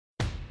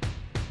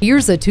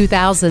Here's a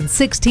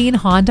 2016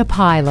 Honda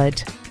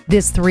Pilot.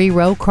 This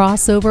three-row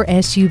crossover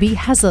SUV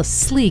has a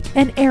sleek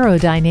and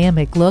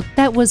aerodynamic look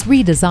that was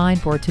redesigned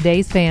for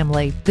today's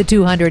family. The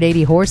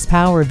 280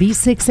 horsepower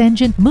V6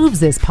 engine moves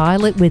this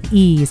Pilot with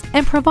ease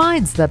and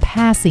provides the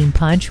passing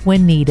punch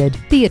when needed.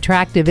 The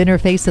attractive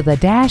interface of the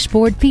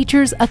dashboard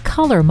features a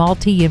color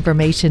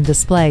multi-information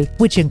display,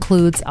 which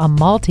includes a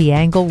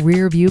multi-angle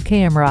rear-view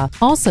camera.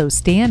 Also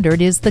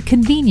standard is the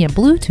convenient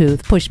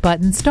Bluetooth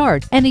push-button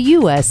start and a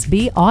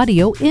USB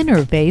audio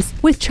interface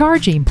with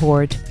charging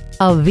port.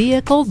 A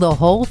vehicle the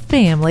whole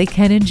family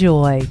can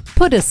enjoy.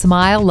 Put a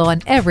smile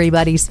on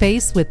everybody's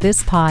face with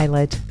this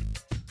Pilot.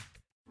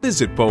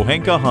 Visit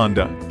Pohanka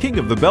Honda, King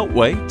of the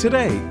Beltway,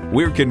 today.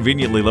 We're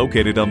conveniently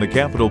located on the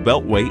Capitol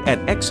Beltway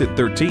at Exit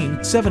 13,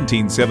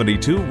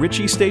 1772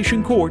 Ritchie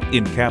Station Court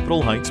in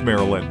Capitol Heights,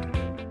 Maryland.